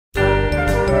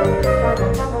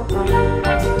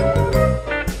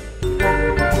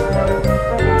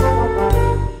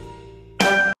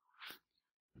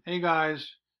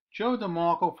guys, Joe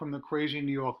DeMarco from the Crazy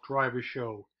New York Driver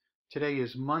Show. Today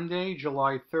is Monday,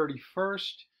 July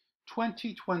 31st,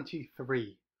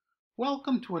 2023.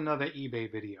 Welcome to another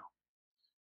eBay video.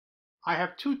 I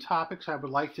have two topics I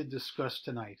would like to discuss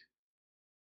tonight.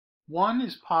 One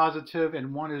is positive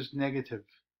and one is negative.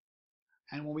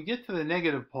 And when we get to the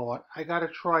negative part, I gotta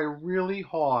try really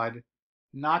hard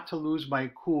not to lose my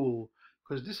cool,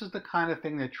 because this is the kind of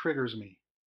thing that triggers me.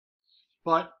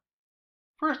 But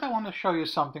first, I want to show you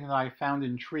something that I found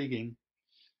intriguing,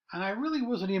 and I really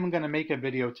wasn't even going to make a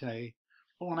video today,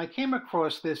 but when I came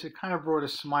across this, it kind of brought a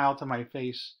smile to my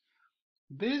face.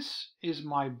 This is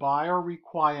my buyer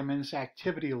requirements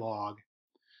activity log,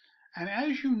 and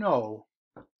as you know,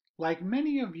 like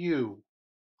many of you,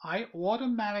 I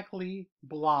automatically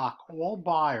block all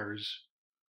buyers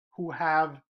who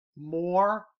have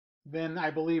more than, I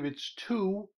believe it's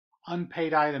 2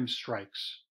 unpaid item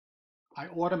strikes. I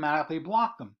automatically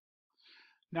block them.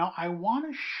 Now I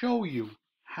want to show you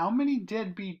how many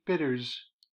deadbeat bidders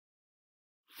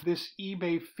this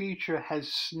eBay feature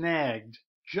has snagged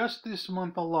just this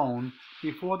month alone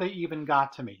before they even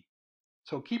got to me.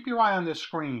 So keep your eye on the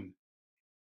screen.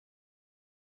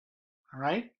 All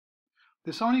right?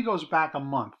 This only goes back a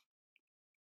month.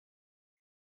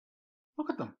 Look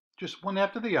at them, just one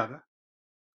after the other.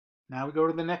 Now we go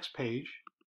to the next page.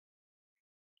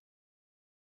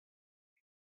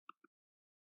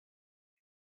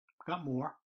 Got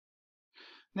more.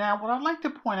 Now, what I'd like to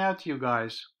point out to you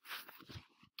guys,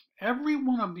 every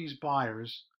one of these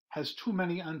buyers has too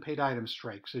many unpaid item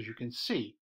strikes, as you can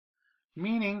see,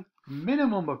 meaning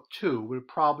minimum of 2, with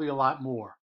probably a lot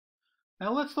more.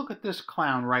 Now let's look at this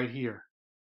clown right here.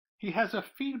 He has a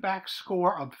feedback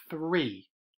score of 3,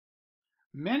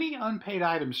 many unpaid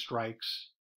item strikes,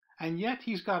 and yet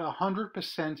he's got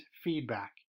 100%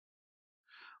 feedback.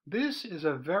 This is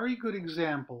a very good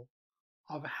example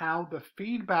of how the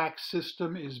feedback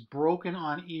system is broken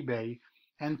on eBay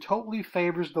and totally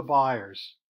favors the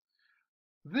buyers.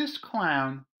 This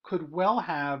clown could well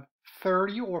have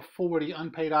 30 or 40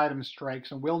 unpaid item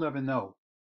strikes and we'll never know.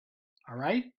 All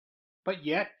right? But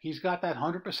yet he's got that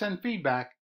 100%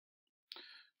 feedback.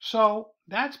 So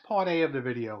that's part A of the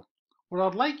video. What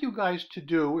I'd like you guys to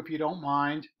do, if you don't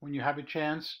mind, when you have a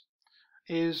chance,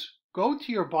 is go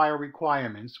to your buyer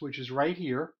requirements, which is right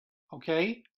here,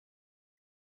 okay?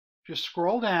 Just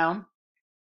scroll down,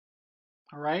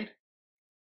 all right,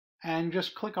 and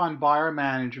just click on Buyer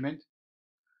Management.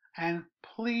 And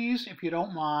please, if you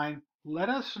don't mind, let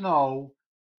us know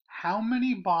how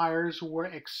many buyers were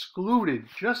excluded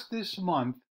just this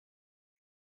month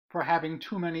for having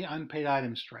too many unpaid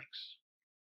item strikes.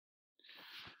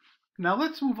 Now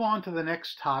let's move on to the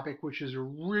next topic, which is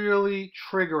really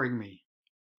triggering me.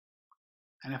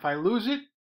 And if I lose it,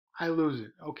 I lose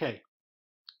it. Okay.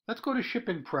 Let's go to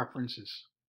shipping preferences.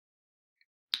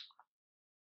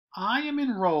 I am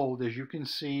enrolled, as you can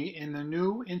see, in the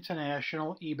new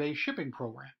international eBay shipping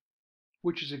program,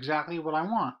 which is exactly what I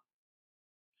want.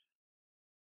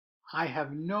 I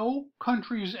have no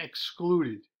countries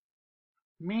excluded,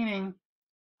 meaning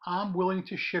I'm willing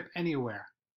to ship anywhere,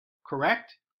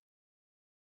 correct?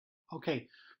 Okay,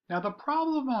 now the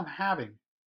problem I'm having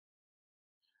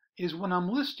is when I'm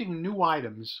listing new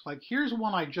items, like here's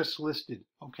one I just listed,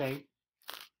 okay?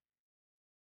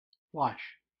 Watch.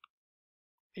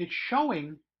 It's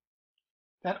showing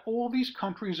that all these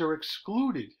countries are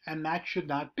excluded, and that should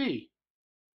not be.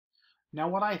 Now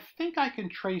what I think I can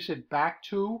trace it back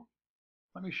to,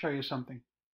 let me show you something.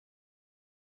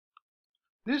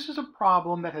 This is a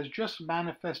problem that has just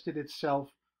manifested itself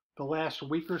the last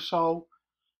week or so,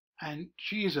 and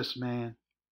Jesus, man.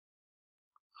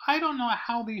 I don't know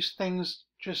how these things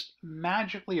just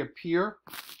magically appear,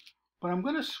 but I'm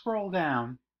going to scroll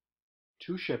down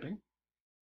to shipping.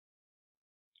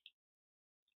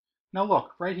 Now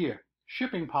look, right here,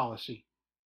 shipping policy.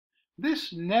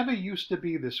 This never used to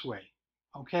be this way,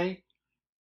 okay?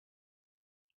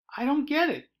 I don't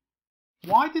get it.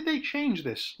 Why did they change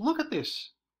this? Look at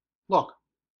this. Look.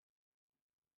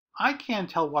 I can't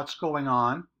tell what's going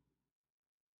on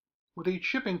with each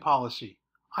shipping policy.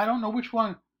 I don't know which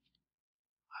one.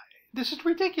 This is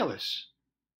ridiculous.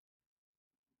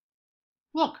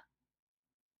 Look.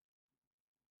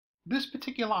 This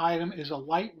particular item is a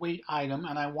lightweight item,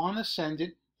 and I want to send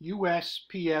it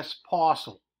USPS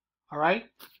parcel. All right?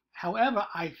 However,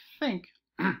 I think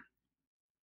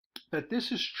that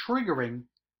this is triggering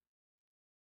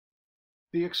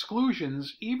the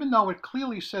exclusions, even though it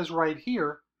clearly says right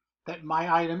here that my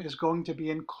item is going to be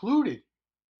included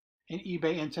in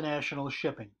eBay International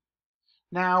Shipping.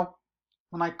 Now,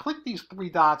 when I click these 3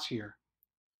 dots here,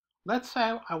 Let's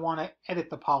say I want to edit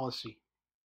the policy.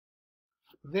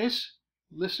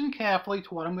 Listen carefully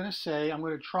to what I'm going to say. I'm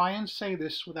going to try and say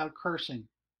this without cursing.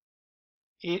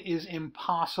 It is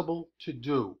impossible to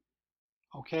do.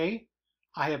 Okay?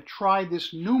 I have tried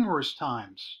this numerous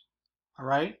times. All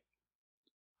right?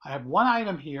 I have one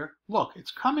item here. Look,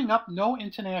 it's coming up no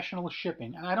international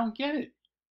shipping, and I don't get it.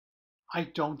 I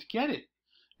don't get it.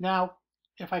 Now,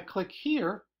 if I click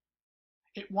here,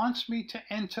 it wants me to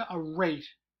enter a rate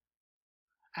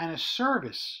and a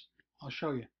service. I'll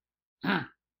show you.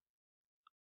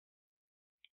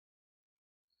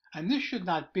 And this should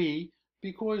not be,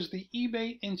 because the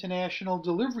eBay International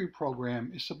Delivery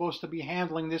Program is supposed to be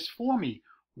handling this for me.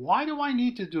 Why do I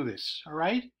need to do this? All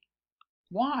right?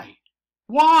 Why?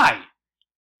 Why?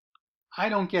 I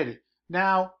don't get it.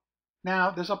 Now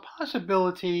there's a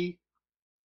possibility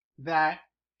that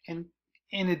in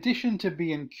addition to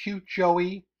being cute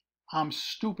Joey, I'm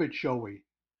stupid Joey.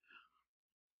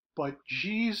 But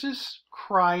Jesus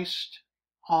Christ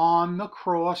on the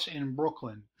cross in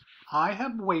Brooklyn, I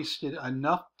have wasted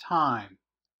enough time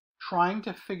trying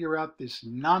to figure out this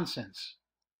nonsense.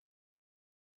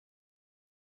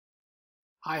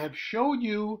 I have showed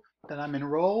you that I'm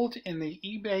enrolled in the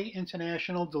eBay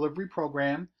International Delivery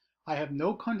Program. I have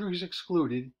no countries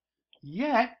excluded,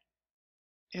 yet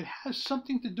it has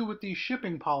something to do with these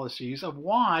shipping policies of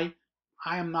why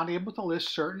I am not able to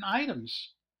list certain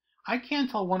items. I can't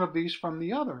tell one of these from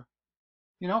the other.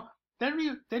 You know,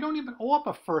 they don't even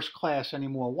offer first class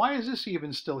anymore. Why is this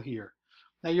even still here?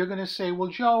 Now you're going to say, well,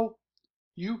 Joe,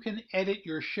 you can edit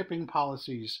your shipping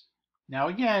policies. Now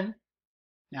again,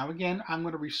 I'm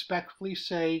going to respectfully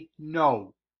say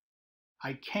no.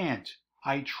 I can't.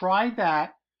 I tried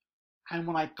that, and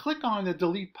when I click on the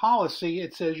delete policy,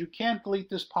 it says you can't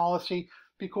delete this policy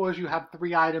because you have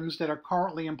 3 items that are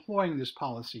currently employing this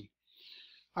policy.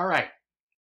 All right,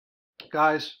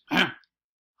 guys,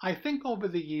 I think over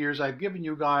the years I've given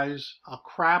you guys a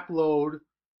crap load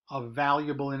of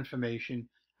valuable information,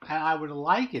 and I would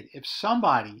like it if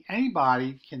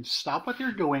anybody can stop what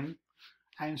they're doing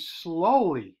and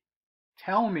slowly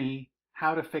tell me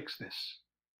how to fix this.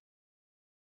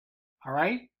 All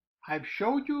right? I've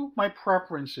showed you my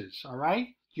preferences. All right?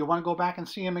 Do you want to go back and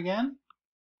see them again?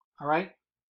 All right?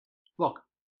 Look,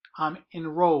 I'm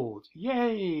enrolled,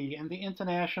 yay, in the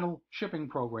International Shipping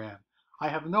Program. I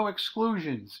have no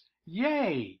exclusions,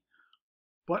 yay.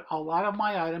 But a lot of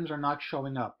my items are not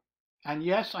showing up. And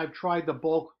yes, I've tried the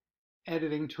bulk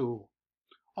editing tool.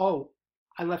 Oh,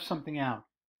 I left something out.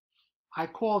 I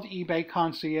called eBay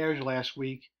Concierge last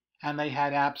week, and they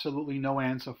had absolutely no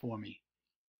answer for me.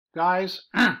 Guys,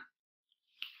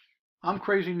 I'm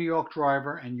Crazy New York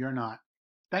Driver, and you're not.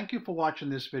 Thank you for watching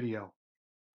this video.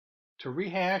 To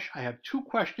rehash, I have 2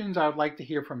 questions I would like to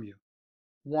hear from you.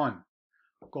 1,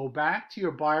 go back to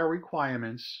your buyer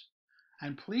requirements,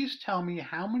 and please tell me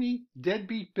how many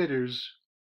deadbeat bidders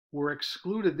were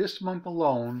excluded this month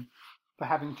alone for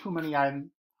having too many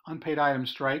unpaid item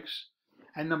strikes.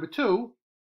 And number 2,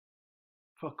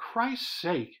 for Christ's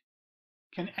sake,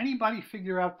 can anybody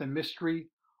figure out the mystery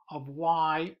of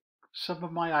why some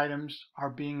of my items are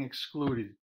being excluded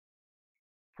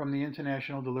from the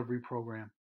International Delivery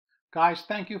Program? Guys,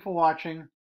 thank you for watching.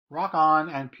 Rock on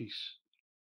and peace.